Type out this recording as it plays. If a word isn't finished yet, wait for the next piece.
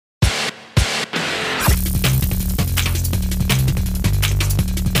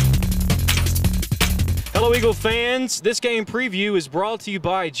Hello, Eagle fans. This game preview is brought to you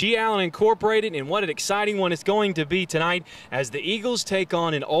by G. Allen Incorporated, and what an exciting one it's going to be tonight as the Eagles take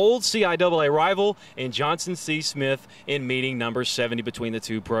on an old CIAA rival in Johnson C. Smith in meeting number 70 between the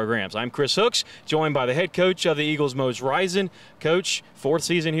two programs. I'm Chris Hooks, joined by the head coach of the Eagles, Mose Rison. Coach, fourth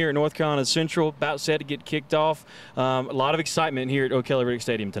season here at North Carolina Central, about set to get kicked off. A lot of excitement here at O'Kelly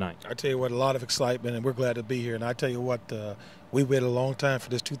Stadium tonight. I tell you what, a lot of excitement, and we're glad to be here. And I tell you what, we waited a long time for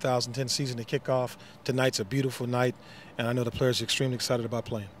this 2010 season to kick off. Tonight's a beautiful night, and I know the players are extremely excited about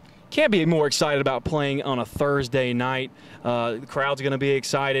playing. Can't be more excited about playing on a Thursday night. The crowd's going to be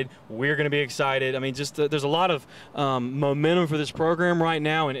excited. We're going to be excited. I mean, just there's a lot of momentum for this program right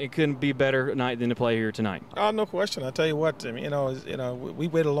now, and it couldn't be a better night than to play here tonight. Oh, no question. I tell you what, I mean, we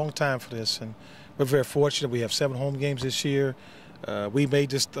waited a long time for this, and we're very fortunate. We have 7 home games this year. We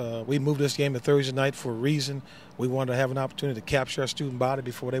moved this game to Thursday night for a reason. We wanted to have an opportunity to capture our student body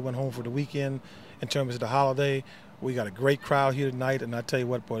before they went home for the weekend in terms of the holiday. We got a great crowd here tonight, and I tell you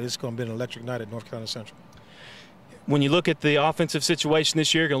what, boy, it's going to be an electric night at North Carolina Central. When you look at the offensive situation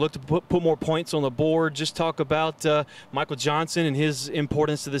this year, you're going to look to put more points on the board. Just talk about Michael Johnson and his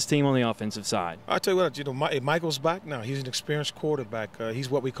importance to this team on the offensive side. I tell you what, Michael's back now. He's an experienced quarterback. He's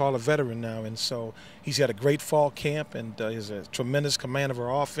what we call a veteran now, and so he's had a great fall camp, and he's a tremendous command of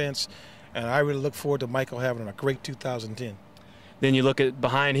our offense. And I really look forward to Michael having a great 2010. Then you look at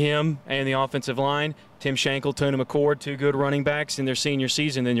behind him and the offensive line, Tim Shankle, Tony McCord, 2 good running backs in their senior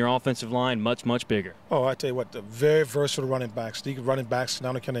season. Then your offensive line much, much bigger. Oh, I tell you what, very versatile running backs. These running backs, not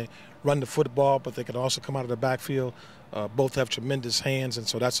only can they run the football, but they can also come out of the backfield. Both have tremendous hands, and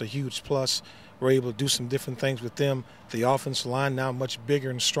so that's a huge plus. We're able to do some different things with them. The offensive line now much bigger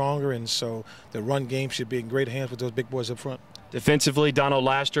and stronger, and so the run game should be in great hands with those big boys up front. Defensively, Donald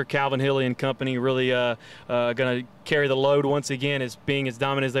Laster, Calvin Hilly and company really going to carry the load once again as being as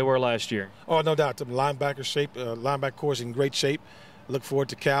dominant as they were last year. Oh, no doubt. The linebacker core is in great shape. Look forward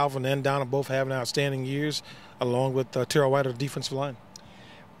to Calvin and Donald both having outstanding years, along with Terrell White of the defensive line.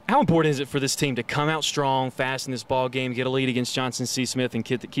 How important is it for this team to come out strong, fast in this ball game, get a lead against Johnson C. Smith, and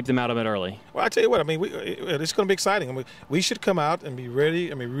keep them out of it early? Well, I tell you what, I mean, it's going to be exciting. I mean, we should come out and be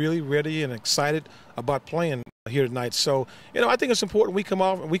ready. I mean, really ready and excited about playing here tonight. So, I think it's important we come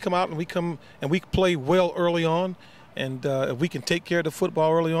out and we play well early on. And if we can take care of the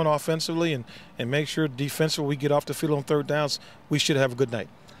football early on offensively and make sure defensively we get off the field on third downs, we should have a good night.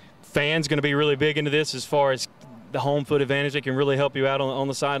 Fans going to be really big into this as far as the home field advantage. That can really help you out on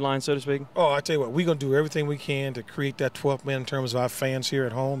the sideline, so to speak? Oh, I tell you what, we're going to do everything we can to create that 12th man in terms of our fans here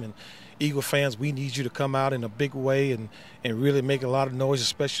at home. And Eagle fans, we need you to come out in a big way and really make a lot of noise,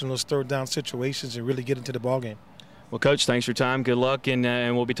 especially in those third down situations, and really get into the ball game. Well, Coach, thanks for your time. Good luck, and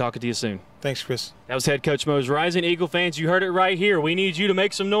we'll be talking to you soon. Thanks, Chris. That was head coach Mose Rison. Eagle fans, you heard it right here. We need you to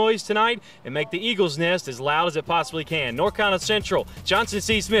make some noise tonight and make the Eagles' nest as loud as it possibly can. North Carolina Central, Johnson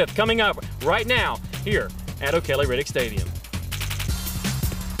C. Smith coming up right now here at O'Kelly Stadium.